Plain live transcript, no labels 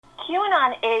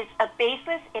QAnon is a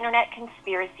baseless internet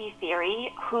conspiracy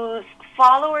theory whose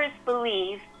followers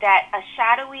believe that a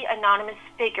shadowy anonymous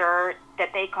figure that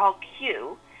they call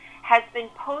Q has been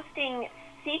posting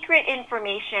secret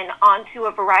information onto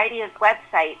a variety of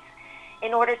websites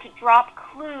in order to drop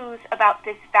clues about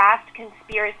this vast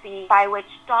conspiracy by which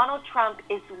Donald Trump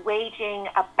is waging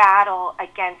a battle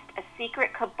against a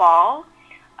secret cabal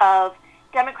of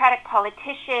Democratic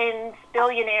politicians,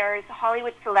 billionaires,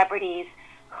 Hollywood celebrities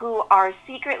who are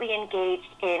secretly engaged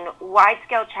in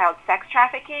wide-scale child sex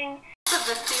trafficking.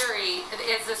 The theory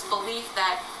is this belief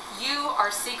that you are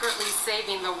secretly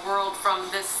saving the world from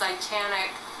this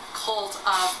satanic cult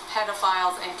of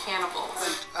pedophiles and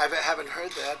cannibals. I haven't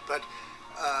heard that, but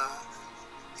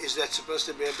is that supposed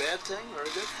to be a bad thing or a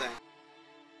good thing?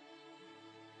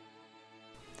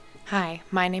 Hi,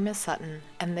 my name is Sutton,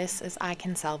 and this is I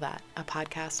Can Sell That, a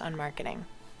podcast on marketing.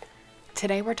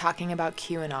 Today we're talking about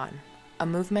QAnon, a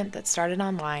movement that started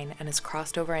online and has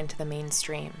crossed over into the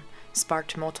mainstream,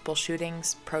 sparked multiple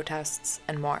shootings, protests,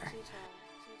 and more.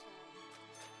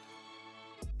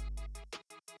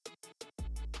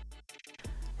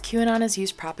 QAnon has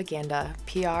used propaganda,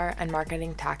 PR, and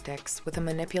marketing tactics with a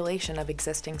manipulation of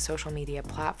existing social media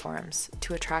platforms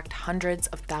to attract hundreds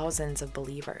of thousands of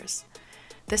believers.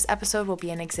 This episode will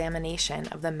be an examination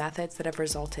of the methods that have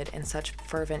resulted in such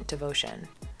fervent devotion.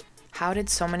 How did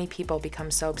so many people become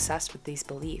so obsessed with these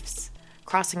beliefs,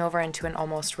 crossing over into an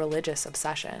almost religious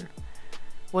obsession?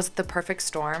 Was it the perfect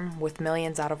storm, with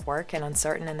millions out of work and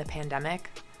uncertain in the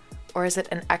pandemic? Or is it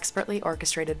an expertly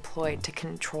orchestrated ploy to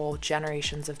control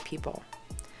generations of people?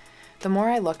 The more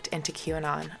I looked into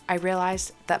QAnon, I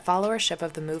realized that followership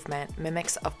of the movement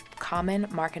mimics a common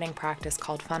marketing practice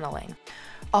called funneling,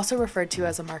 also referred to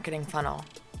as a marketing funnel.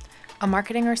 A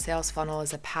marketing or sales funnel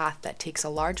is a path that takes a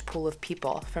large pool of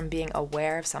people from being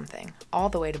aware of something all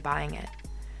the way to buying it.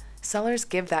 Sellers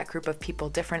give that group of people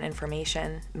different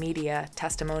information, media,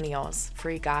 testimonials,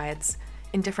 free guides,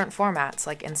 in different formats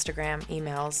like Instagram,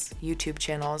 emails, YouTube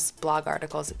channels, blog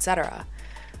articles, etc.,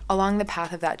 along the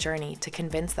path of that journey to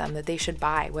convince them that they should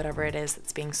buy whatever it is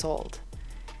that's being sold.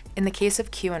 In the case of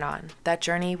QAnon, that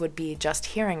journey would be just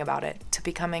hearing about it to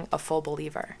becoming a full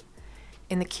believer.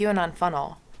 In the QAnon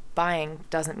funnel, buying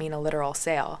doesn't mean a literal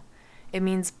sale. It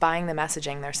means buying the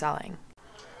messaging they're selling.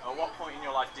 At what point in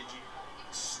your life did you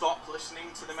stop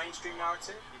listening to the mainstream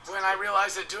narrative? When I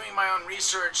realized that doing my own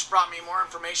research brought me more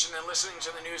information than listening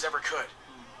to the news ever could.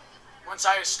 Once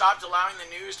I stopped allowing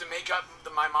the news to make up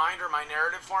my mind or my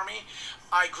narrative for me,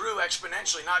 I grew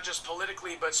exponentially, not just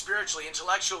politically, but spiritually,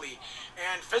 intellectually,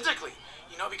 and physically.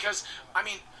 Because,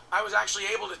 I was actually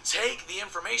able to take the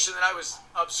information that I was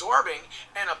absorbing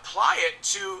and apply it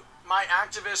to my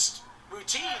activist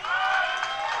routine.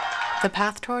 The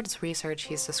path towards research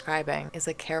he's describing is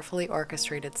a carefully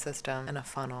orchestrated system and a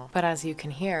funnel. But as you can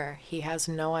hear, he has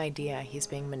no idea he's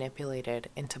being manipulated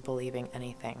into believing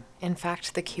anything. In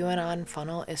fact, the QAnon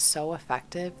funnel is so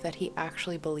effective that he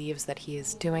actually believes that he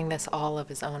is doing this all of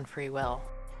his own free will.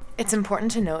 It's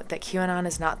important to note that QAnon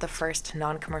is not the first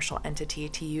non-commercial entity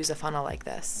to use a funnel like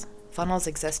this. Funnels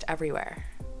exist everywhere.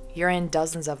 You're in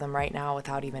dozens of them right now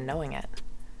without even knowing it.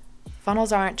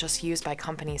 Funnels aren't just used by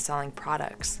companies selling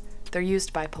products. They're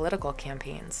used by political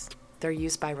campaigns. They're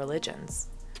used by religions.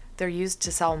 They're used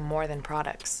to sell more than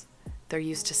products. They're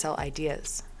used to sell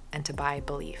ideas and to buy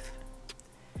belief.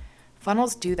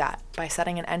 Funnels do that by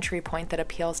setting an entry point that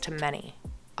appeals to many,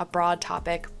 a broad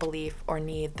topic, belief, or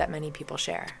need that many people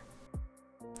share.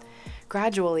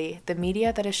 Gradually, the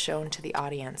media that is shown to the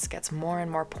audience gets more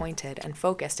and more pointed and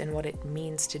focused in what it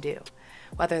means to do,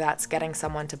 whether that's getting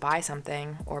someone to buy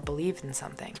something or believe in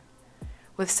something.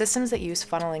 With systems that use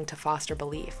funneling to foster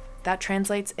belief, that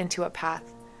translates into a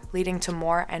path leading to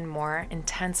more and more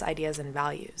intense ideas and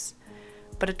values.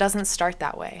 But it doesn't start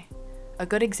that way. A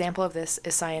good example of this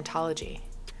is Scientology.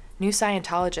 New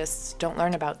Scientologists don't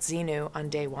learn about Xenu on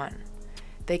day one.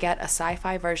 They get a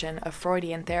sci-fi version of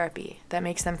Freudian therapy that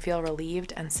makes them feel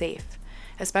relieved and safe,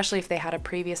 especially if they had a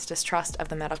previous distrust of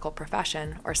the medical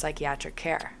profession or psychiatric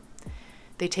care.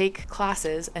 They take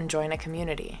classes and join a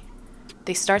community.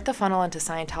 They start the funnel into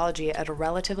Scientology at a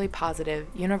relatively positive,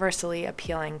 universally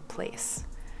appealing place.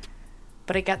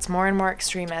 But it gets more and more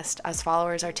extremist as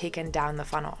followers are taken down the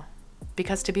funnel.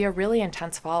 Because to be a really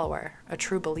intense follower, a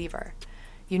true believer,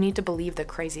 you need to believe the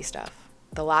crazy stuff,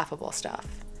 the laughable stuff,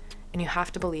 and you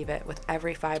have to believe it with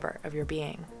every fiber of your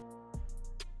being.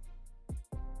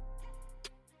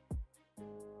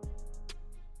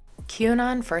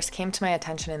 QAnon first came to my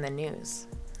attention in the news.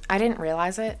 I didn't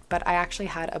realize it, but I actually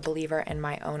had a believer in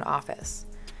my own office.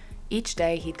 Each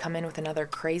day he'd come in with another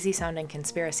crazy-sounding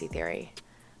conspiracy theory.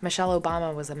 Michelle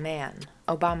Obama was a man.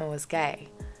 Obama was gay.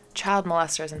 Child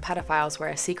molesters and pedophiles wear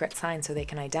a secret sign so they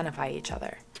can identify each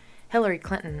other. Hillary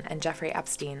Clinton and Jeffrey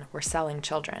Epstein were selling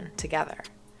children together.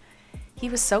 He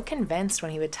was so convinced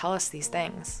when he would tell us these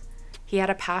things. He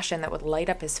had a passion that would light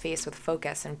up his face with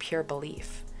focus and pure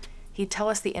belief. He'd tell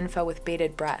us the info with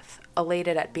bated breath,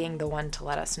 elated at being the one to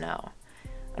let us know.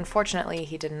 Unfortunately,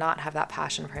 he did not have that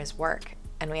passion for his work,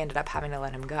 and we ended up having to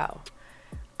let him go.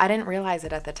 I didn't realize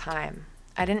it at the time.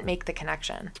 I didn't make the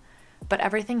connection. But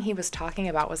everything he was talking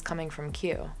about was coming from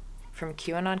Q, from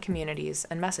QAnon communities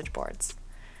and message boards.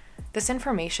 This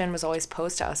information was always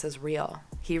posed to us as real.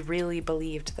 He really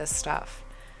believed this stuff.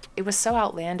 It was so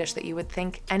outlandish that you would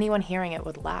think anyone hearing it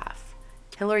would laugh.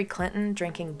 Hillary Clinton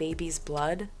drinking baby's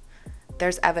blood?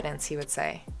 There's evidence, he would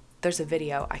say. There's a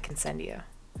video I can send you.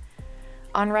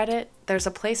 On Reddit, there's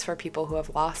a place for people who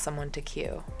have lost someone to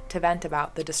Q, to vent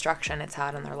about the destruction it's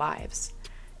had in their lives.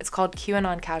 It's called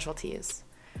QAnon Casualties.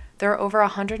 There are over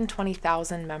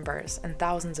 120,000 members and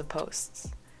thousands of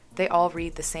posts. They all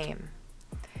read the same.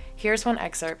 Here's one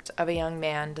excerpt of a young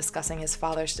man discussing his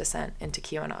father's descent into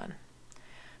QAnon.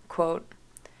 Quote,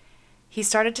 "He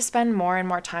started to spend more and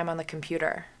more time on the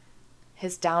computer.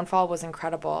 His downfall was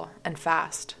incredible and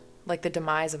fast, like the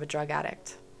demise of a drug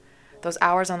addict. Those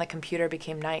hours on the computer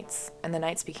became nights, and the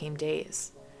nights became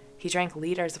days. He drank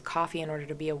liters of coffee in order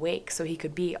to be awake so he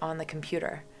could be on the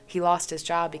computer. He lost his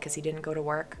job because he didn't go to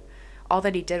work. All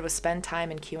that he did was spend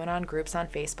time in QAnon groups on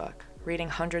Facebook, reading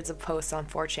hundreds of posts on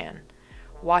 4chan,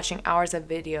 watching hours of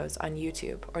videos on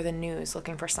YouTube or the news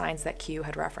looking for signs that Q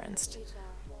had referenced.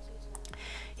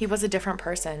 He was a different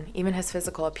person. Even his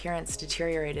physical appearance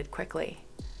deteriorated quickly.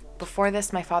 Before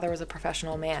this, my father was a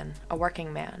professional man, a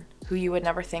working man, who you would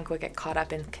never think would get caught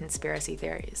up in conspiracy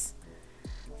theories.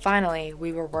 Finally,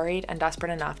 we were worried and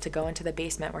desperate enough to go into the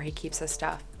basement where he keeps his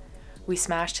stuff. We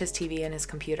smashed his TV and his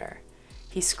computer.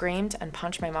 He screamed and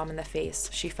punched my mom in the face.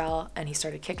 She fell, and he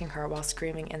started kicking her while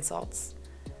screaming insults.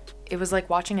 It was like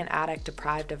watching an addict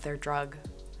deprived of their drug.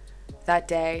 That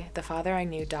day, the father I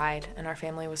knew died, and our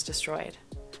family was destroyed.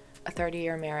 A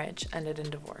 30-year marriage ended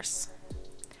in divorce."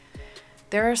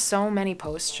 There are so many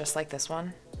posts just like this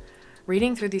one.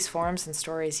 Reading through these forums and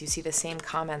stories, you see the same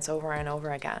comments over and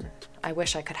over again. I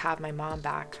wish I could have my mom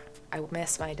back. I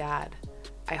miss my dad.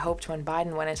 I hoped when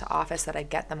Biden went into office that I'd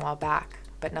get them all back,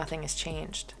 but nothing has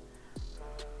changed.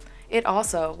 It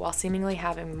also, while seemingly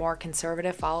having more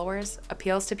conservative followers,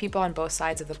 appeals to people on both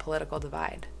sides of the political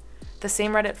divide. The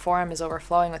same Reddit forum is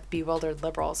overflowing with bewildered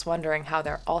liberals wondering how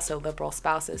their also liberal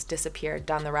spouses disappeared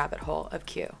down the rabbit hole of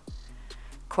Q.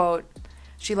 Quote,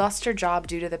 "She lost her job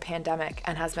due to the pandemic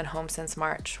and has been home since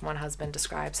March," one husband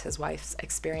describes his wife's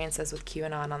experiences with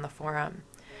QAnon on the forum.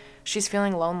 "She's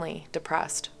feeling lonely,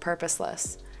 depressed,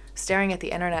 purposeless, staring at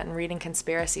the internet and reading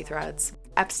conspiracy threads,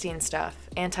 Epstein stuff,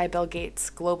 anti-Bill Gates,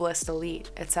 globalist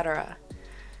elite, etc.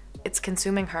 It's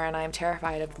consuming her, and I am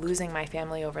terrified of losing my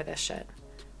family over this shit.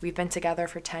 We've been together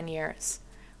for 10 years.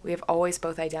 We have always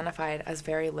both identified as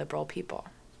very liberal people."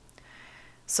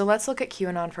 So let's look at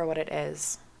QAnon for what it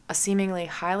is, a seemingly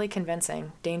highly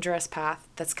convincing, dangerous path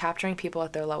that's capturing people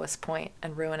at their lowest point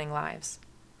and ruining lives.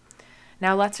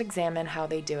 Now let's examine how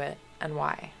they do it and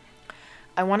why.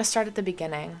 I want to start at the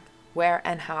beginning, where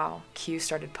and how Q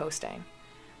started posting.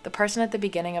 The person at the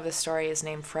beginning of the story is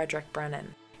named Frederick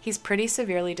Brennan. He's pretty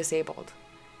severely disabled.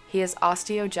 He has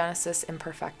osteogenesis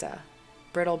imperfecta,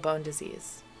 brittle bone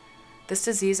disease. This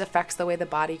disease affects the way the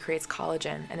body creates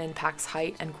collagen and impacts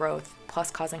height and growth,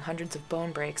 plus causing hundreds of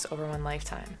bone breaks over one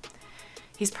lifetime.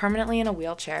 He's permanently in a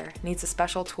wheelchair, needs a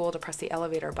special tool to press the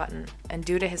elevator button, and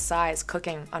due to his size,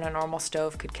 cooking on a normal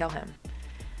stove could kill him.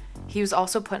 He was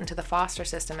also put into the foster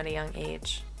system at a young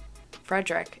age.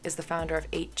 Frederick is the founder of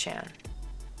 8chan.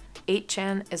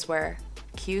 8chan is where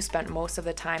Q spent most of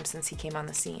the time since he came on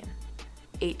the scene.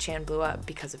 8chan blew up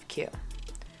because of Q.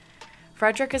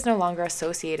 Frederick is no longer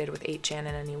associated with 8chan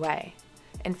in any way.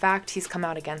 In fact, he's come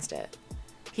out against it.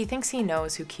 He thinks he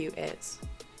knows who Q is.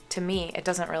 To me, it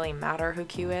doesn't really matter who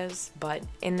Q is, but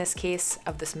in this case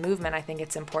of this movement, I think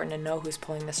it's important to know who's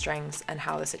pulling the strings and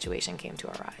how the situation came to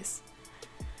arise.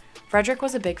 Frederick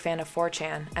was a big fan of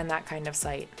 4chan and that kind of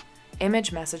site,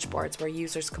 image message boards where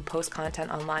users could post content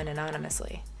online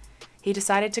anonymously. He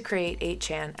decided to create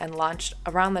 8chan and launched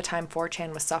around the time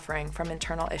 4chan was suffering from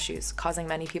internal issues, causing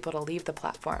many people to leave the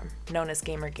platform, known as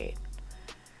Gamergate.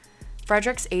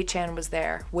 Frederick's 8chan was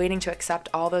there, waiting to accept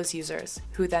all those users,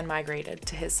 who then migrated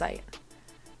to his site.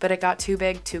 But it got too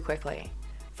big too quickly.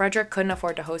 Frederick couldn't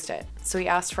afford to host it, so he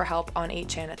asked for help on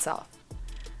 8chan itself.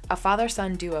 A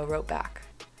father-son duo wrote back.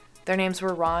 Their names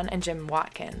were Ron and Jim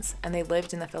Watkins, and they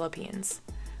lived in the Philippines.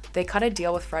 They cut a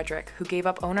deal with Frederick, who gave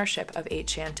up ownership of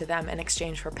 8chan to them in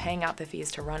exchange for paying out the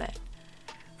fees to run it.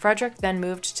 Frederick then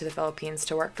moved to the Philippines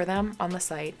to work for them on the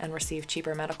site and receive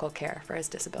cheaper medical care for his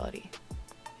disability.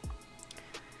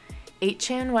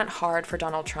 8chan went hard for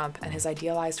Donald Trump and his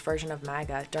idealized version of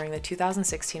MAGA during the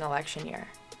 2016 election year.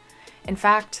 In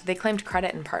fact, they claimed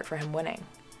credit in part for him winning.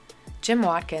 Jim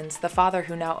Watkins, the father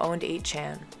who now owned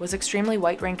 8chan, was extremely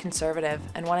right-wing conservative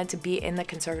and wanted to be in the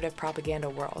conservative propaganda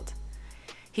world.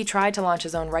 He tried to launch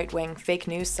his own right-wing fake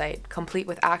news site, complete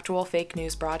with actual fake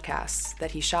news broadcasts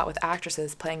that he shot with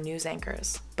actresses playing news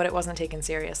anchors, but it wasn't taken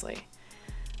seriously.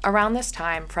 Around this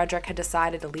time, Frederick had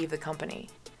decided to leave the company.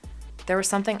 There was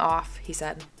something off, he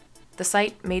said. The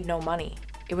site made no money.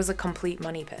 It was a complete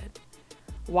money pit.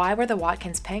 Why were the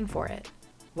Watkins paying for it?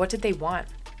 What did they want?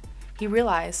 He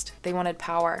realized they wanted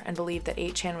power and believed that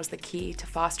 8chan was the key to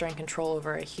fostering control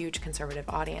over a huge conservative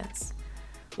audience.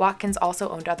 Watkins also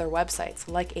owned other websites,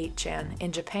 like 8chan,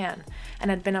 in Japan, and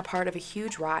had been a part of a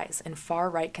huge rise in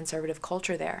far-right conservative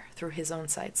culture there through his own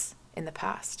sites in the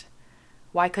past.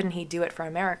 Why couldn't he do it for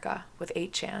America with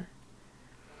 8chan?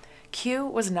 Q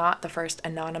was not the first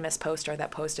anonymous poster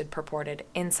that posted purported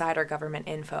insider government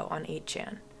info on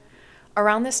 8chan.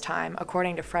 Around this time,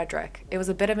 according to Frederick, it was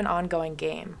a bit of an ongoing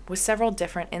game, with several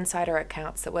different insider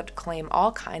accounts that would claim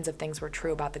all kinds of things were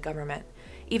true about the government,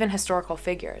 even historical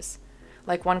figures.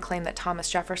 Like one claimed that Thomas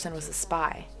Jefferson was a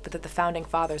spy, but that the founding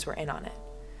fathers were in on it.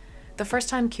 The first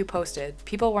time Q posted,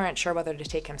 people weren't sure whether to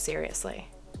take him seriously.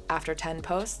 After 10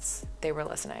 posts, they were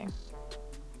listening.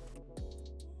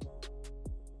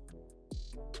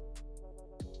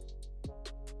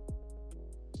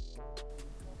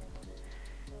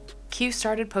 Q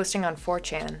started posting on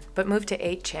 4chan, but moved to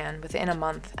 8chan within a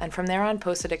month, and from there on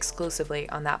posted exclusively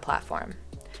on that platform.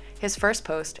 His first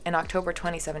post, in October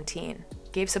 2017,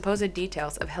 gave supposed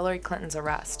details of Hillary Clinton's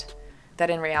arrest,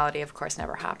 that in reality, of course,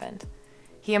 never happened.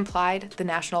 He implied the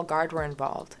National Guard were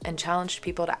involved and challenged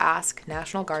people to ask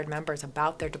National Guard members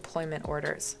about their deployment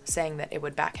orders, saying that it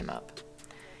would back him up.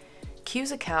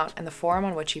 Q's account and the forum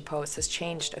on which he posts has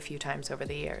changed a few times over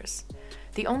the years.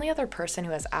 The only other person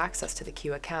who has access to the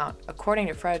Q account, according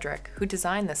to Frederick, who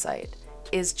designed the site,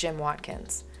 is Jim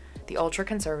Watkins, the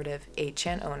ultra-conservative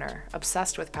 8chan owner,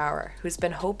 obsessed with power, who's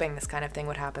been hoping this kind of thing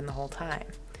would happen the whole time.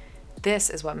 This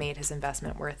is what made his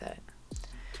investment worth it.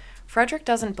 Frederick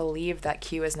doesn't believe that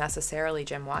Q is necessarily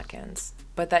Jim Watkins,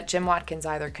 but that Jim Watkins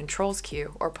either controls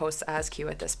Q or posts as Q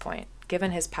at this point,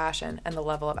 given his passion and the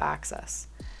level of access.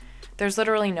 There's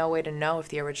literally no way to know if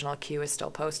the original Q is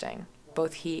still posting.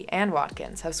 Both he and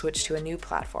Watkins have switched to a new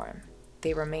platform.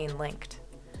 They remain linked.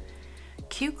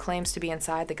 Q claims to be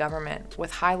inside the government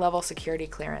with high-level security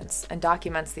clearance and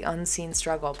documents the unseen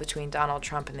struggle between Donald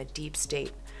Trump and the deep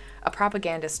state, a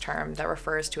propagandist term that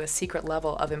refers to a secret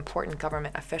level of important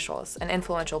government officials and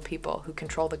influential people who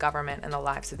control the government and the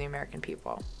lives of the American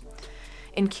people.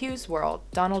 In Q's world,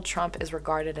 Donald Trump is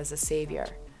regarded as a savior,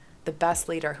 the best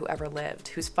leader who ever lived,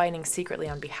 who's fighting secretly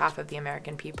on behalf of the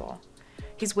American people.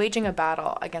 He's waging a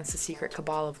battle against a secret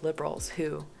cabal of liberals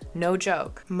who, no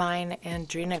joke, mine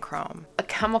adrenochrome, a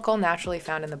chemical naturally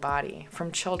found in the body,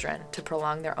 from children to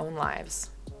prolong their own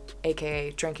lives, aka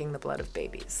drinking the blood of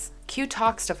babies. Q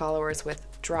talks to followers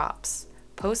with drops,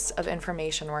 posts of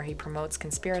information where he promotes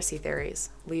conspiracy theories,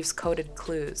 leaves coded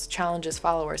clues, challenges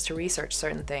followers to research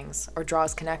certain things, or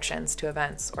draws connections to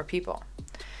events or people.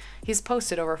 He's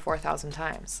posted over 4,000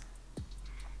 times.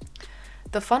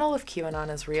 The funnel of QAnon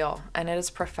is real, and it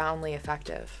is profoundly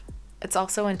effective. It's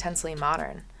also intensely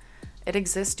modern. It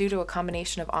exists due to a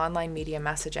combination of online media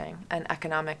messaging and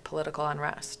economic political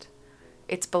unrest.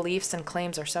 Its beliefs and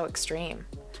claims are so extreme.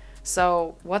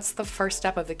 So, what's the first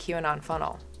step of the QAnon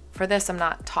funnel? For this, I'm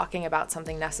not talking about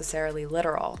something necessarily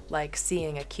literal, like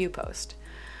seeing a Q post.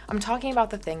 I'm talking about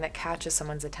the thing that catches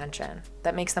someone's attention,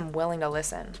 that makes them willing to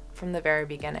listen from the very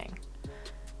beginning.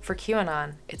 For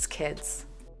QAnon, it's kids.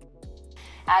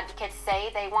 Advocates say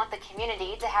they want the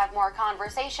community to have more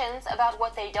conversations about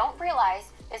what they don't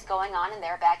realize is going on in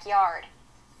their backyard.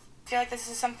 I feel like this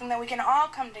is something that we can all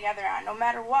come together on, no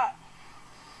matter what.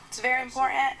 It's very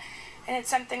important, and it's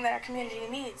something that our community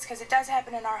needs, because it does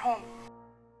happen in our home.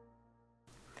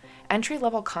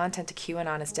 Entry-level content to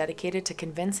QAnon is dedicated to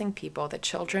convincing people that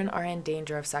children are in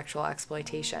danger of sexual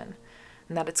exploitation,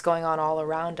 and that it's going on all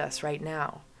around us right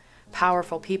now.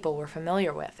 Powerful people we're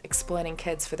familiar with exploiting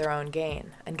kids for their own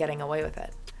gain and getting away with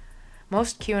it.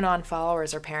 Most QAnon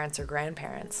followers are parents or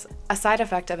grandparents, a side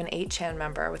effect of an 8chan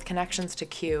member with connections to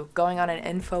Q going on an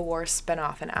InfoWars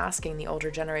spinoff and asking the older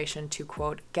generation to,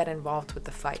 quote, get involved with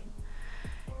the fight.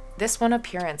 This one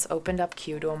appearance opened up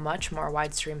Q to a much more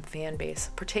widestream fan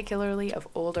base, particularly of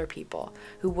older people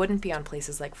who wouldn't be on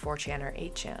places like 4chan or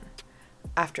 8chan.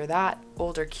 After that,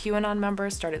 older QAnon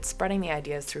members started spreading the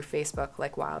ideas through Facebook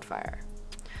like wildfire.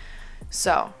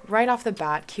 So, right off the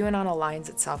bat, QAnon aligns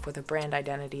itself with a brand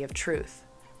identity of truth.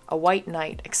 A white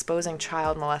knight exposing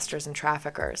child molesters and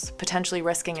traffickers, potentially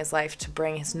risking his life to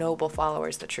bring his noble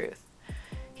followers the truth.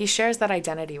 He shares that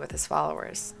identity with his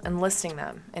followers, enlisting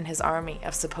them in his army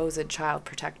of supposed child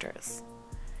protectors.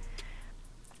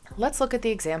 Let's look at the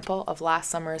example of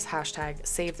last summer's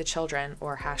 #SaveTheChildren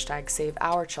or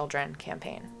 #SaveOurChildren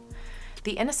campaign.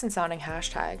 The innocent-sounding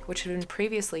hashtag, which had been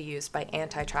previously used by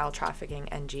anti-child trafficking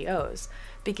NGOs,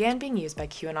 began being used by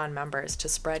QAnon members to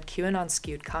spread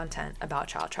QAnon-skewed content about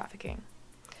child trafficking.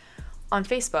 On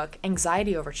Facebook,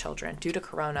 anxiety over children due to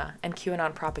corona and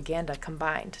QAnon propaganda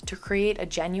combined to create a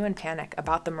genuine panic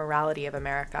about the morality of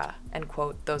America and,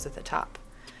 quote, those at the top.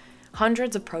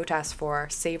 Hundreds of protests for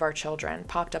Save Our Children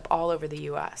popped up all over the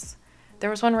US. There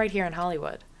was one right here in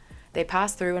Hollywood. They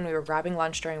passed through when we were grabbing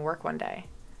lunch during work one day.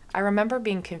 I remember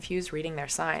being confused reading their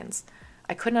signs.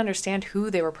 I couldn't understand who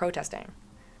they were protesting.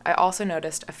 I also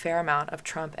noticed a fair amount of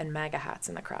Trump and MAGA hats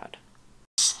in the crowd.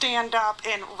 Stand up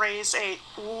and raise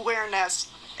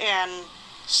awareness and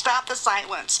stop the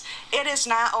silence. It is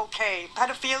not okay.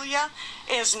 Pedophilia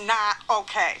is not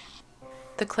okay.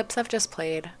 The clips I've just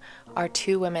played are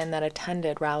two women that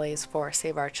attended rallies for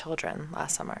Save Our Children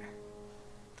last summer.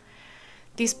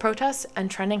 These protests and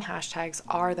trending hashtags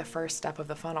are the first step of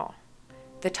the funnel.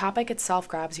 The topic itself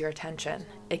grabs your attention.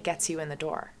 It gets you in the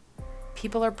door.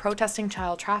 People are protesting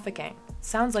child trafficking.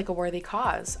 Sounds like a worthy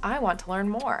cause. I want to learn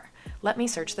more. Let me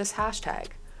search this hashtag.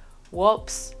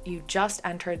 Whoops, you just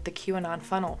entered the QAnon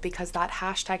funnel because that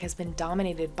hashtag has been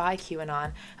dominated by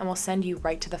QAnon and will send you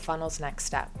right to the funnel's next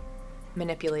step.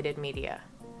 Manipulated media.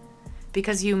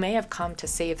 Because you may have come to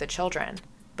save the children,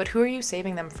 but who are you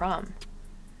saving them from?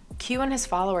 Q and his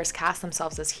followers cast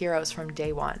themselves as heroes from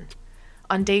day one.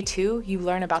 On day 2, you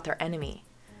learn about their enemy,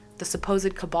 the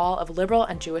supposed cabal of liberal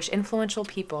and Jewish influential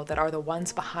people that are the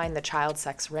ones behind the child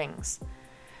sex rings.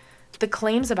 The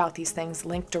claims about these things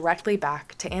link directly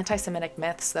back to anti-Semitic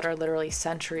myths that are literally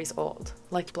centuries old,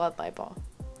 like blood libel.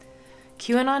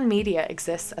 QAnon media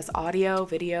exists as audio,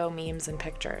 video, memes, and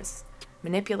pictures.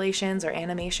 Manipulations or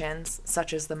animations,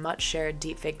 such as the much-shared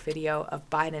deepfake video of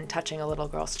Biden touching a little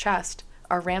girl's chest,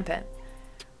 are rampant.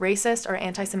 Racist or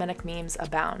anti-Semitic memes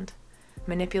abound.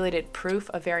 Manipulated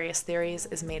proof of various theories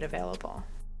is made available.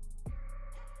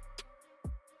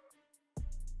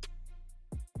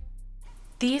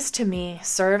 These, to me,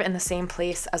 serve in the same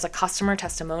place as a customer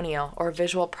testimonial or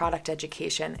visual product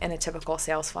education in a typical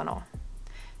sales funnel.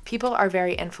 People are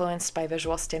very influenced by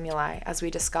visual stimuli, as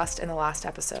we discussed in the last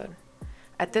episode.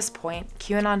 At this point,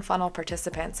 QAnon funnel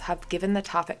participants have given the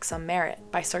topic some merit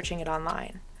by searching it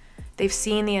online. They've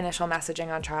seen the initial messaging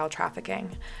on child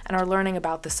trafficking and are learning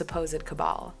about the supposed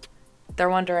cabal. They're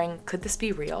wondering, could this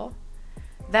be real?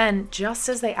 Then, just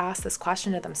as they ask this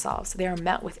question to themselves, they are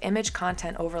met with image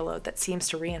content overload that seems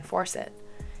to reinforce it.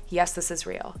 Yes, this is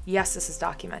real. Yes, this is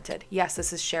documented. Yes,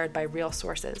 this is shared by real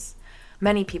sources.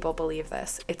 Many people believe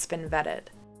this. It's been vetted.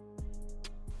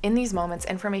 In these moments,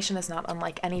 information is not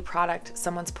unlike any product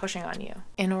someone's pushing on you.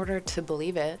 In order to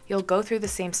believe it, you'll go through the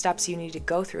same steps you need to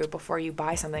go through before you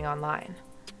buy something online.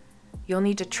 You'll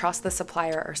need to trust the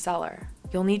supplier or seller.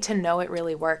 You'll need to know it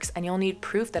really works, and you'll need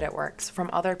proof that it works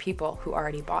from other people who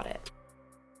already bought it.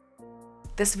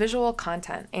 This visual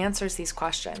content answers these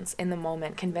questions in the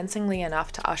moment convincingly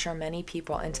enough to usher many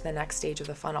people into the next stage of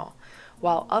the funnel,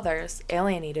 while others,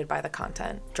 alienated by the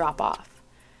content, drop off.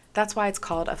 That's why it's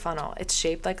called a funnel. It's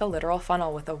shaped like a literal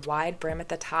funnel with a wide brim at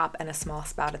the top and a small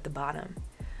spout at the bottom.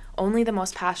 Only the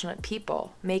most passionate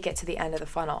people make it to the end of the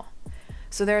funnel.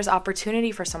 So there is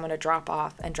opportunity for someone to drop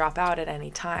off and drop out at any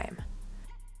time.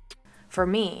 For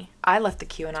me, I left the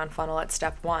QAnon funnel at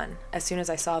step 1 as soon as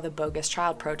I saw the bogus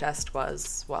child protest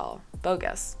was, well,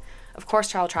 bogus. Of course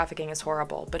child trafficking is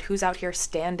horrible, but who's out here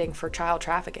standing for child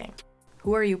trafficking?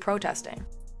 Who are you protesting?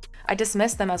 I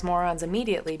dismissed them as morons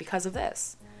immediately because of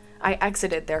this. I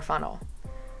exited their funnel.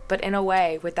 But in a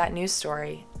way, with that news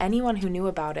story, anyone who knew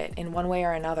about it in one way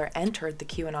or another entered the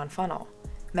QAnon funnel.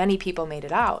 Many people made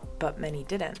it out, but many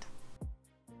didn't.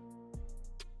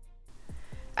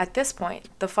 At this point,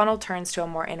 the funnel turns to a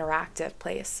more interactive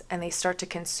place, and they start to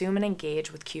consume and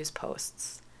engage with Q's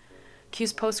posts.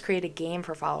 Q's posts create a game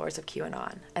for followers of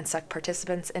QAnon, and suck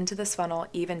participants into this funnel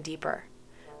even deeper,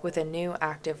 with a new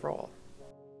active role.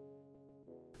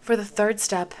 For the third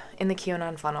step in the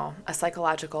QAnon funnel, a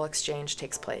psychological exchange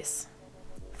takes place.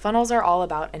 Funnels are all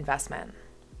about investment.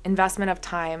 Investment of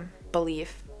time,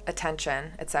 belief,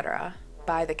 attention, etc.,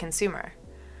 by the consumer.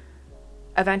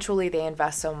 Eventually, they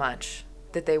invest so much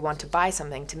that they want to buy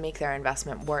something to make their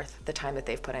investment worth the time that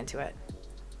they've put into it.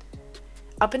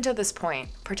 Up until this point,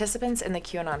 participants in the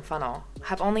QAnon funnel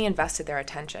have only invested their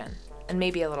attention and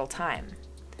maybe a little time.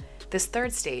 This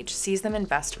third stage sees them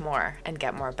invest more and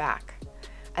get more back.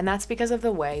 And that's because of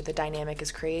the way the dynamic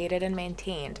is created and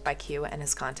maintained by Q and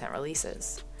his content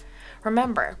releases.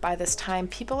 Remember, by this time,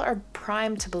 people are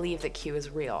primed to believe that Q is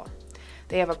real.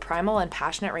 They have a primal and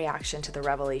passionate reaction to the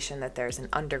revelation that there's an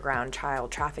underground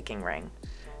child trafficking ring.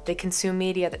 They consume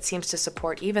media that seems to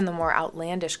support even the more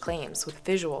outlandish claims with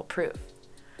visual proof.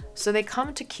 So they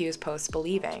come to Q's posts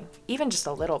believing, even just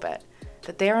a little bit,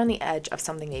 that they are on the edge of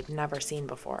something they've never seen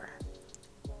before.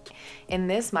 In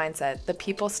this mindset, the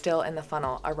people still in the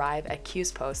funnel arrive at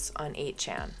Q's posts on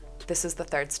 8chan. This is the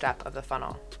third step of the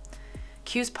funnel.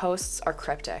 Q's posts are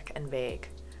cryptic and vague.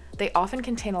 They often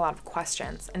contain a lot of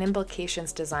questions and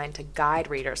implications designed to guide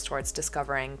readers towards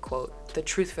discovering, quote, the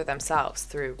truth for themselves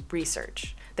through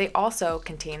research. They also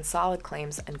contain solid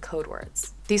claims and code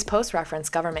words. These posts reference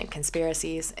government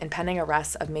conspiracies, impending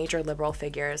arrests of major liberal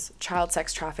figures, child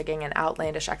sex trafficking, and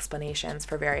outlandish explanations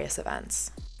for various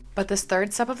events. But this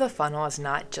third step of the funnel is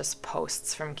not just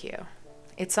posts from Q.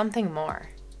 It's something more.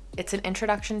 It's an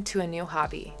introduction to a new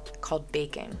hobby called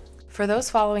baking. For those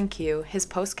following Q, his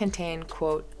posts contain,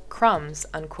 quote, crumbs,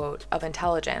 unquote, of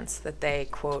intelligence that they,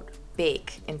 quote,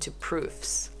 bake into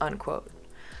proofs, unquote.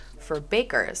 For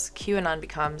bakers, QAnon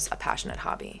becomes a passionate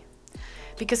hobby.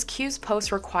 Because Q's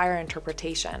posts require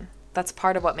interpretation, that's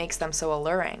part of what makes them so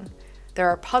alluring. There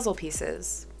are puzzle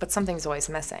pieces, but something's always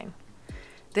missing.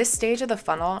 This stage of the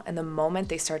funnel, and the moment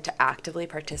they start to actively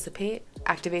participate,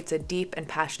 activates a deep and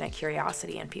passionate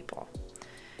curiosity in people.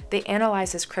 They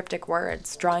analyze his cryptic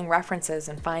words, drawing references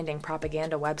and finding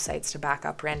propaganda websites to back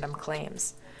up random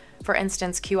claims. For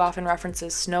instance, Q often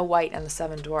references Snow White and the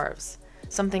Seven Dwarfs,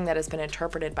 something that has been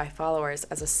interpreted by followers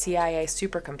as a CIA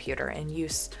supercomputer in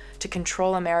use to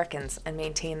control Americans and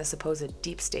maintain the supposed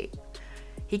deep state.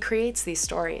 He creates these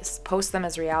stories, posts them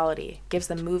as reality, gives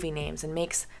them movie names, and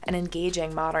makes an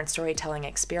engaging modern storytelling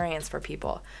experience for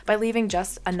people by leaving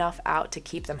just enough out to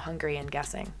keep them hungry and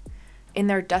guessing. In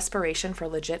their desperation for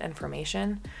legit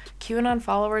information, QAnon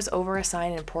followers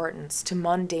overassign importance to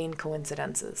mundane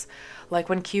coincidences, like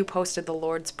when Q posted the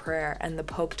Lord's Prayer and the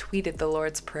Pope tweeted the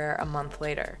Lord's Prayer a month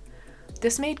later.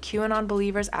 This made QAnon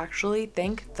believers actually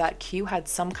think that Q had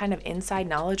some kind of inside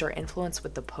knowledge or influence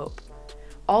with the Pope,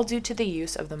 all due to the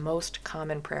use of the most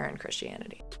common prayer in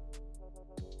Christianity.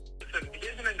 So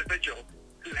here's an individual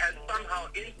who has somehow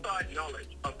inside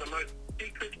knowledge of the most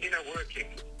secret inner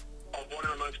workings of one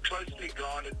of the most closely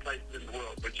guarded places in the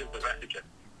world, which is the Vatican.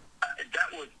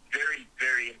 That was very,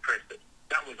 very impressive.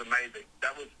 That was amazing.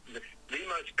 That was the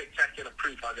most spectacular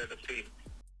proof I've ever seen.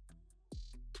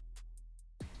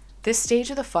 This stage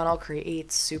of the funnel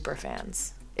creates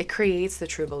superfans. It creates the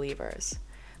true believers.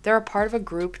 They're a part of a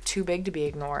group too big to be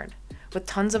ignored, with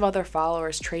tons of other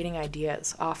followers trading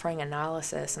ideas, offering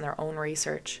analysis and their own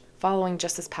research, following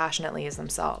just as passionately as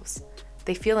themselves.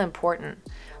 They feel important,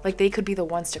 like they could be the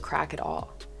ones to crack it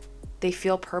all. They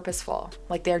feel purposeful,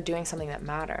 like they're doing something that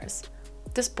matters.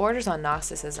 This borders on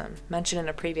Gnosticism, mentioned in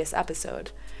a previous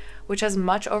episode, which has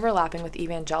much overlapping with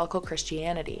evangelical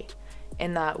Christianity,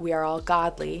 in that we are all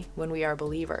godly when we are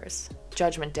believers.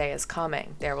 Judgment Day is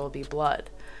coming, there will be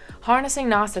blood. Harnessing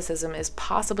Gnosticism is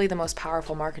possibly the most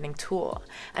powerful marketing tool,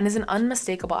 and is an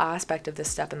unmistakable aspect of this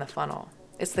step in the funnel.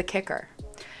 It's the kicker,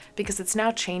 because it's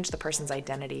now changed the person's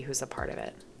identity who's a part of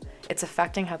it. It's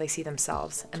affecting how they see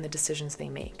themselves and the decisions they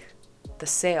make. The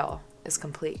sale is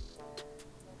complete.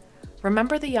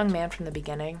 Remember the young man from the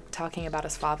beginning talking about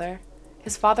his father?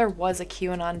 His father was a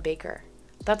QAnon baker.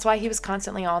 That's why he was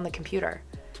constantly on the computer.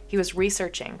 He was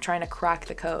researching, trying to crack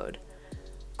the code.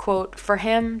 Quote, for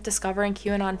him, discovering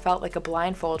QAnon felt like a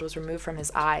blindfold was removed from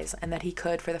his eyes and that he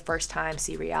could, for the first time,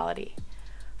 see reality.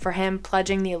 For him,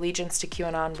 pledging the allegiance to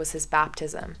QAnon was his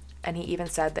baptism, and he even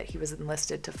said that he was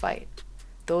enlisted to fight.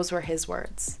 Those were his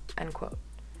words, end quote.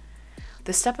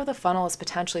 This step of the funnel is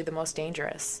potentially the most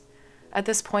dangerous. At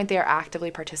this point, they are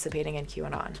actively participating in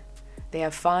QAnon. They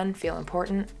have fun, feel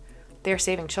important. They are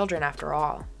saving children after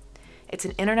all. It's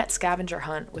an internet scavenger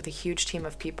hunt with a huge team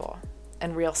of people,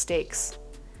 and real stakes.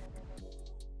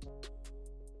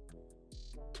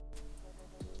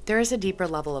 There is a deeper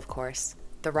level, of course,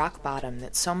 the rock bottom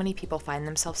that so many people find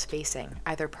themselves facing,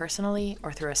 either personally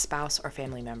or through a spouse or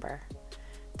family member.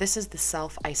 This is the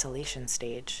self-isolation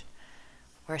stage,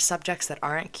 where subjects that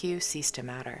aren't Q cease to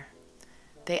matter.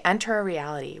 They enter a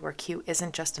reality where Q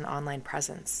isn't just an online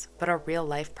presence, but a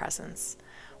real-life presence,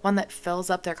 one that fills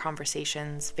up their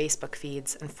conversations, Facebook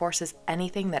feeds, and forces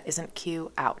anything that isn't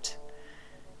Q out.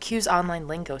 Q's online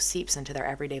lingo seeps into their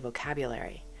everyday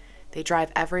vocabulary. They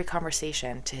drive every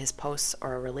conversation to his posts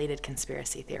or a related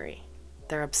conspiracy theory.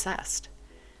 They're obsessed.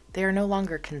 They are no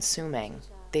longer consuming,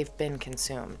 they've been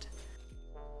consumed.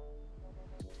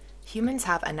 Humans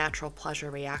have a natural pleasure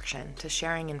reaction to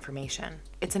sharing information.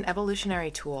 It's an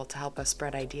evolutionary tool to help us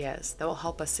spread ideas that will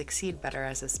help us succeed better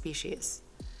as a species.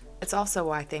 It's also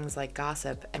why things like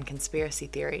gossip and conspiracy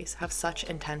theories have such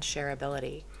intense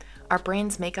shareability. Our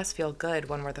brains make us feel good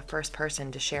when we're the first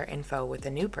person to share info with a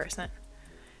new person.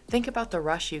 Think about the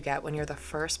rush you get when you're the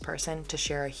first person to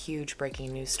share a huge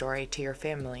breaking news story to your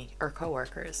family or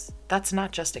coworkers. That's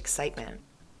not just excitement,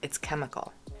 it's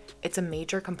chemical. It's a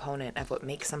major component of what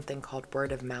makes something called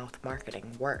word-of-mouth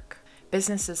marketing work.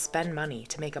 Businesses spend money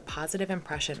to make a positive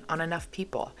impression on enough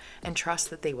people and trust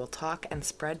that they will talk and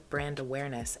spread brand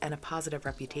awareness and a positive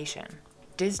reputation.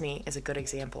 Disney is a good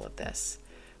example of this.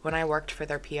 When I worked for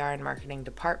their PR and marketing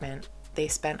department, they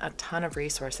spent a ton of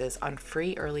resources on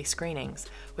free early screenings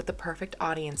with the perfect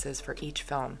audiences for each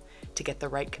film to get the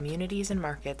right communities and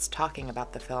markets talking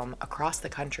about the film across the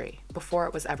country before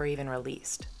it was ever even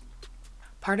released.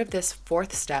 Part of this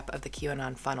fourth step of the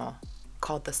QAnon funnel,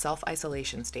 called the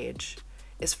self-isolation stage,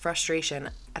 is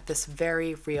frustration at this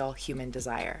very real human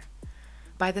desire.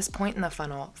 By this point in the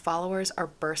funnel, followers are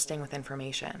bursting with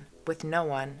information, with no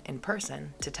one in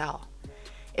person to tell.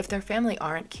 If their family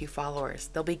aren't Q followers,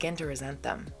 they'll begin to resent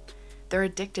them. They're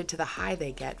addicted to the high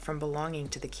they get from belonging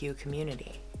to the Q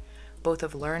community, both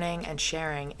of learning and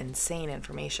sharing insane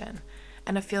information,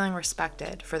 and of feeling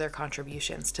respected for their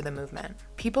contributions to the movement.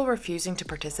 People refusing to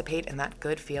participate in that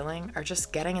good feeling are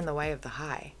just getting in the way of the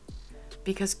high.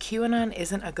 Because QAnon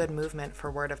isn't a good movement for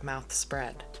word-of-mouth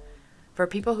spread. For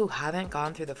people who haven't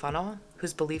gone through the funnel,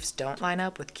 whose beliefs don't line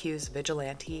up with Q's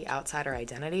vigilante outsider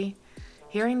identity,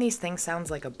 hearing these things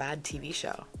sounds like a bad TV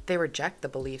show. They reject the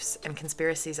beliefs and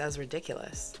conspiracies as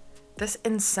ridiculous. This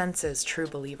incenses true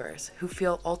believers who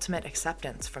feel ultimate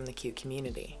acceptance from the Q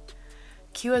community.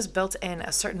 Q has built in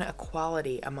a certain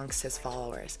equality amongst his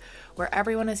followers, where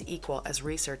everyone is equal as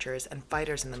researchers and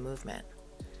fighters in the movement.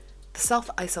 The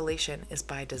self-isolation is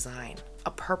by design,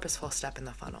 a purposeful step in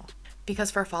the funnel.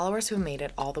 Because for followers who made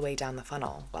it all the way down the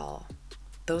funnel, well,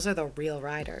 those are the real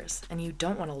riders, and you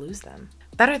don't want to lose them.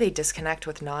 Better they disconnect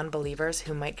with non-believers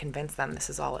who might convince them this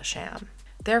is all a sham.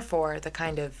 Therefore, the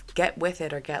kind of get with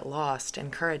it or get lost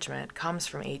encouragement comes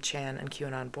from 8chan and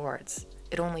QAnon boards.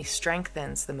 It only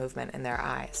strengthens the movement in their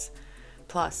eyes.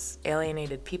 Plus,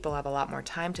 alienated people have a lot more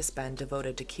time to spend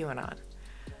devoted to QAnon.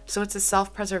 So it's a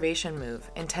self-preservation move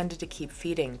intended to keep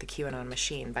feeding the QAnon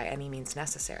machine by any means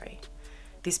necessary.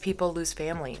 These people lose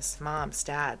families, moms,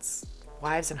 dads,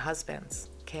 wives and husbands,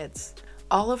 kids,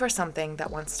 all over something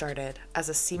that once started as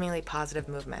a seemingly positive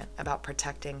movement about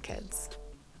protecting kids.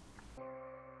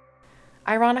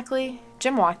 Ironically,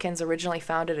 Jim Watkins originally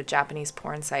founded a Japanese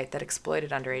porn site that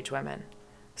exploited underage women.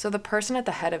 So the person at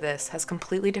the head of this has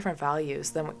completely different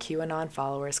values than what QAnon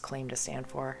followers claim to stand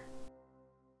for.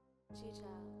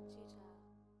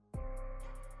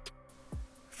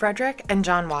 Frederick and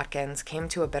John Watkins came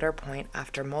to a bitter point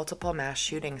after multiple mass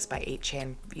shootings by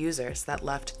 8chan users that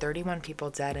left 31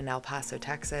 people dead in El Paso,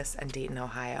 Texas and Dayton,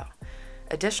 Ohio.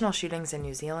 Additional shootings in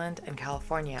New Zealand and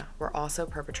California were also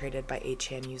perpetrated by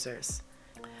 8chan users.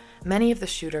 Many of the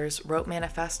shooters wrote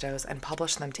manifestos and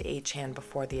published them to 8chan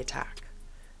before the attack.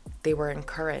 They were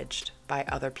encouraged by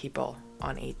other people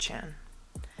on 8chan.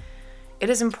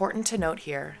 It is important to note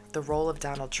here the role of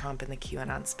Donald Trump in the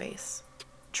QAnon space.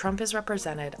 Trump is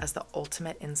represented as the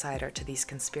ultimate insider to these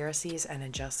conspiracies and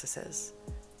injustices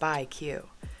by Q.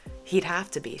 He'd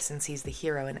have to be, since he's the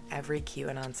hero in every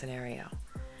QAnon scenario.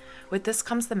 With this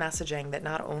comes the messaging that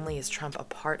not only is Trump a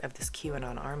part of this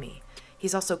QAnon army,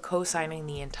 he's also co-signing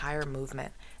the entire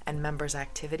movement and members'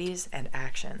 activities and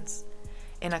actions.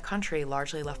 In a country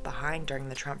largely left behind during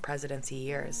the Trump presidency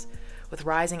years, with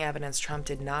rising evidence Trump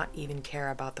did not even care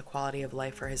about the quality of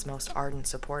life for his most ardent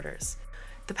supporters.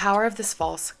 The power of this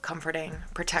false, comforting,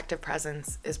 protective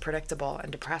presence is predictable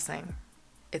and depressing.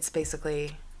 It's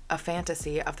basically a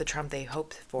fantasy of the Trump they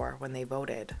hoped for when they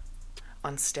voted.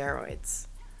 On steroids.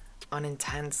 On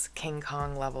intense King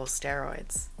Kong level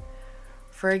steroids.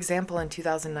 For example, in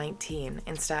 2019,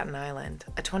 in Staten Island,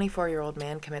 a 24-year-old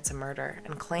man commits a murder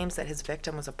and claims that his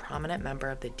victim was a prominent member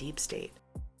of the deep state,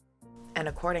 and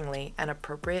accordingly, an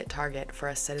appropriate target for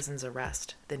a citizen's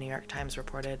arrest, the New York Times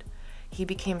reported. He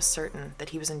became certain that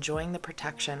he was enjoying the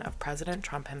protection of President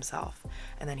Trump himself,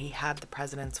 and that he had the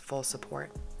president's full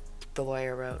support, the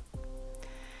lawyer wrote.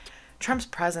 Trump's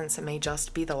presence may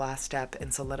just be the last step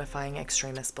in solidifying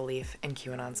extremist belief in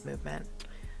QAnon's movement.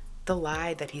 The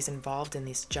lie that he's involved in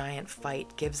this giant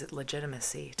fight gives it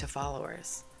legitimacy to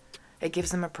followers. It gives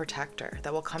them a protector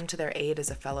that will come to their aid as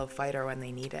a fellow fighter when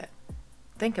they need it.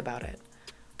 Think about it.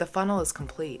 The funnel is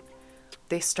complete.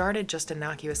 They started just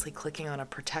innocuously clicking on a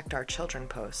Protect Our Children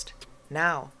post.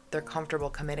 Now, they're comfortable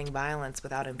committing violence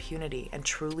without impunity and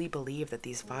truly believe that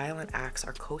these violent acts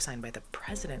are co-signed by the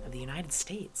President of the United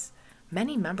States.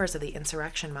 Many members of the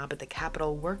insurrection mob at the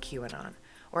Capitol were QAnon,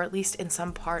 or at least in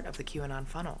some part of the QAnon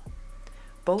funnel.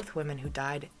 Both women who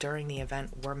died during the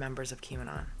event were members of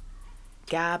QAnon.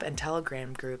 Gab and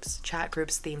Telegram groups, chat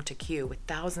groups themed to Q with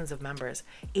thousands of members,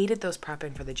 aided those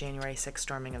prepping for the January 6th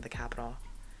storming of the Capitol.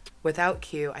 Without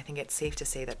Q, I think it's safe to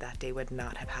say that that day would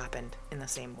not have happened in the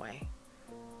same way.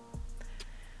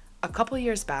 A couple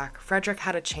years back, Frederick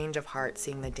had a change of heart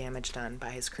seeing the damage done by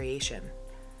his creation.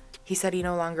 He said he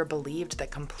no longer believed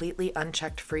that completely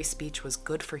unchecked free speech was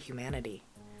good for humanity,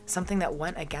 something that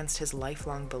went against his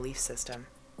lifelong belief system.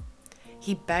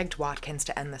 He begged Watkins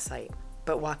to end the site,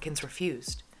 but Watkins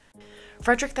refused.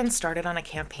 Frederick then started on a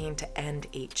campaign to end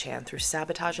 8chan through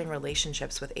sabotaging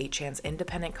relationships with 8chan's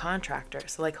independent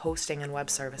contractors, like hosting and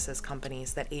web services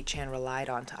companies that 8chan relied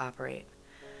on to operate.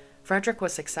 Frederick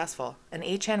was successful, and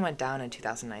 8chan went down in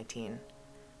 2019.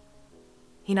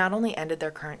 He not only ended their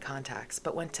current contacts,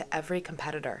 but went to every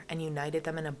competitor and united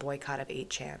them in a boycott of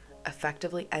 8chan,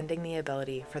 effectively ending the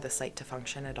ability for the site to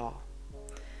function at all.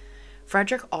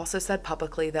 Frederick also said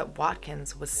publicly that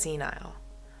Watkins was senile.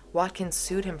 Watkins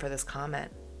sued him for this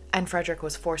comment, and Frederick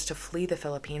was forced to flee the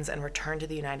Philippines and return to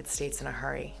the United States in a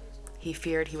hurry. He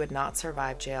feared he would not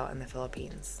survive jail in the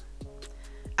Philippines.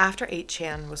 After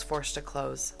 8chan was forced to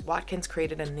close, Watkins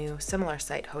created a new, similar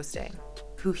site hosting,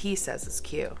 who he says is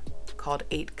Q, called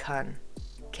 8kun,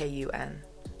 K-U-N.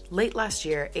 Late last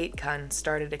year, 8kun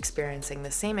started experiencing the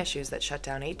same issues that shut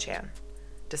down 8chan.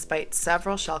 Despite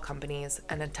several shell companies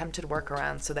and attempted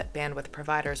workarounds so that bandwidth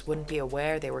providers wouldn't be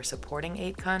aware they were supporting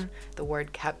 8kun, the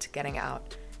word kept getting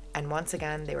out, and once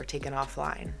again they were taken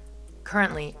offline.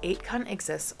 Currently, 8kun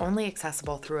exists only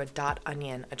accessible through a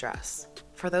 .onion address.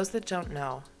 For those that don't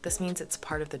know, this means it's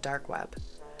part of the dark web.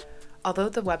 Although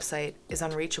the website is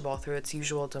unreachable through its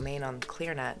usual domain on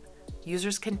ClearNet,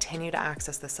 users continue to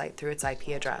access the site through its IP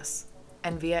address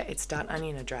and via its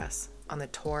 .onion address on the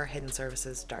Tor Hidden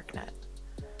Services darknet.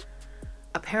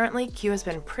 Apparently, Q has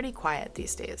been pretty quiet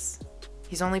these days.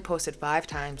 He's only posted 5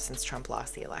 times since Trump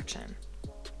lost the election.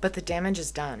 But the damage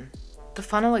is done. The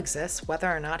funnel exists whether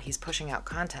or not he's pushing out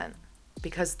content,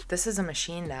 because this is a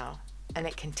machine now, and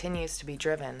it continues to be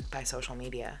driven by social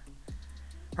media.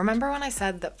 Remember when I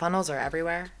said that funnels are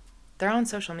everywhere? They're on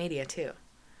social media too.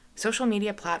 Social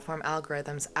media platform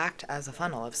algorithms act as a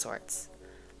funnel of sorts.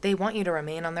 They want you to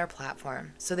remain on their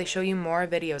platform, so they show you more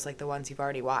videos like the ones you've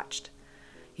already watched.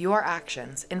 Your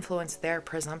actions influence their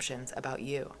presumptions about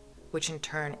you, which in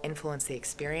turn influence the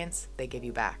experience they give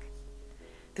you back.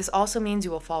 This also means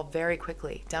you will fall very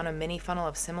quickly down a mini funnel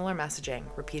of similar messaging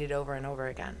repeated over and over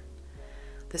again.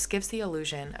 This gives the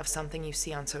illusion of something you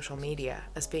see on social media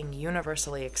as being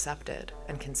universally accepted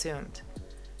and consumed.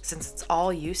 Since it's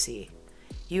all you see,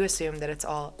 you assume that it's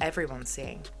all everyone's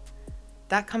seeing.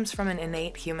 That comes from an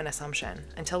innate human assumption,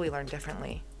 until we learn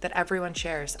differently, that everyone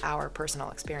shares our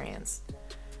personal experience.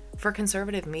 For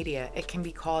conservative media, it can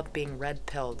be called being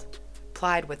red-pilled,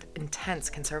 plied with intense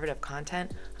conservative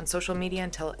content on social media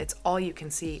until it's all you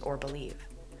can see or believe.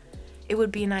 It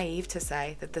would be naive to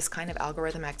say that this kind of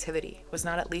algorithm activity was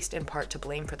not at least in part to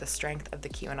blame for the strength of the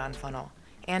QAnon funnel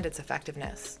and its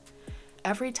effectiveness.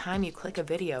 Every time you click a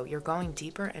video, you're going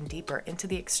deeper and deeper into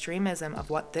the extremism of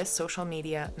what this social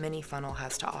media mini funnel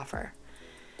has to offer.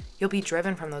 You'll be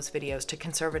driven from those videos to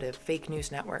conservative fake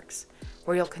news networks,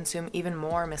 where you'll consume even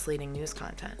more misleading news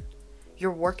content.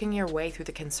 You're working your way through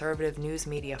the conservative news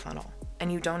media funnel,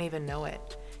 and you don't even know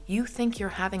it. You think you're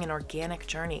having an organic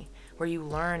journey where you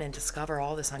learn and discover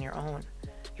all this on your own.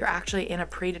 You're actually in a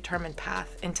predetermined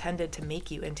path intended to make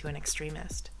you into an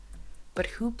extremist. But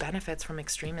who benefits from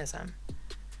extremism?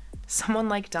 Someone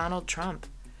like Donald Trump.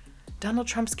 Donald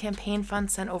Trump's campaign fund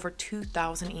sent over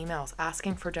 2,000 emails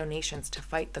asking for donations to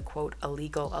fight the, quote,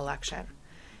 illegal election.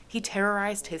 He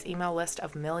terrorized his email list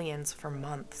of millions for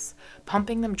months,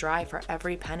 pumping them dry for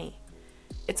every penny.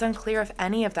 It's unclear if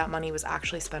any of that money was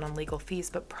actually spent on legal fees,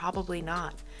 but probably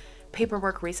not.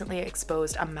 Paperwork recently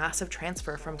exposed a massive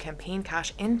transfer from campaign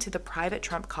cash into the private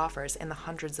Trump coffers in the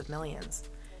hundreds of millions.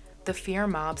 The fear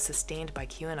mob sustained by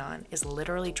QAnon is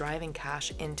literally driving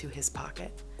cash into his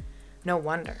pocket. No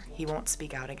wonder he won't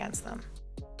speak out against them.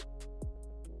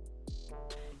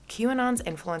 QAnon's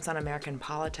influence on American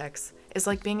politics is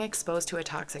like being exposed to a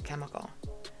toxic chemical.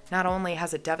 Not only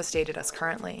has it devastated us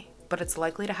currently, but it's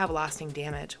likely to have lasting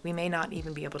damage we may not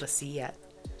even be able to see yet.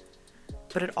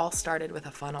 But it all started with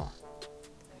a funnel.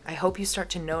 I hope you start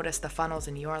to notice the funnels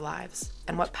in your lives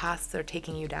and what paths they're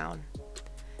taking you down.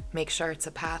 Make sure it's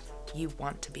a path you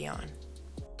want to be on.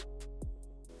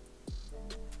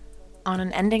 On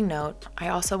an ending note, I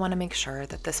also want to make sure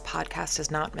that this podcast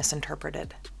is not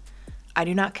misinterpreted. I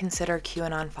do not consider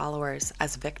QAnon followers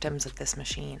as victims of this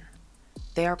machine.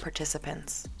 They are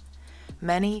participants.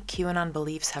 Many QAnon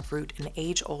beliefs have root in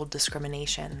age-old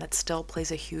discrimination that still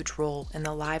plays a huge role in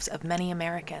the lives of many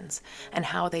Americans and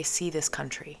how they see this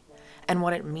country and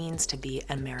what it means to be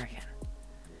an American.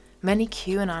 Many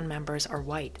QAnon members are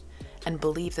white and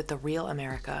believe that the real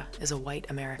America is a white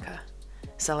America,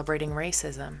 celebrating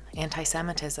racism,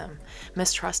 anti-Semitism,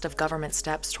 mistrust of government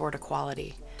steps toward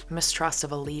equality, mistrust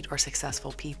of elite or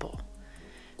successful people.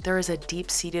 There is a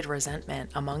deep-seated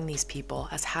resentment among these people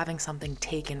as having something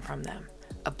taken from them,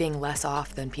 of being less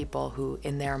off than people who,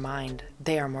 in their mind,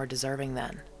 they are more deserving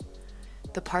than.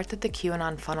 The part that the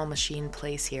QAnon funnel machine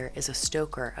plays here is a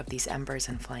stoker of these embers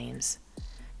and flames.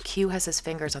 Q has his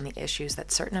fingers on the issues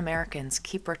that certain Americans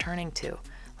keep returning to,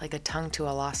 like a tongue to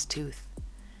a lost tooth.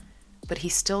 But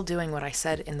he's still doing what I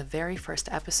said in the very first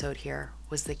episode here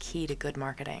was the key to good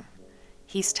marketing.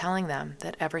 He's telling them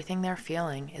that everything they're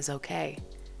feeling is okay,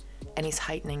 and he's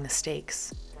heightening the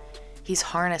stakes. He's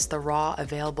harnessed the raw,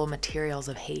 available materials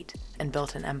of hate and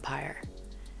built an empire.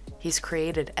 He's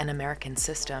created an American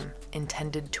system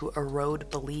intended to erode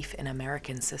belief in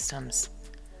American systems,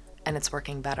 and it's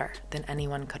working better than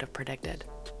anyone could have predicted.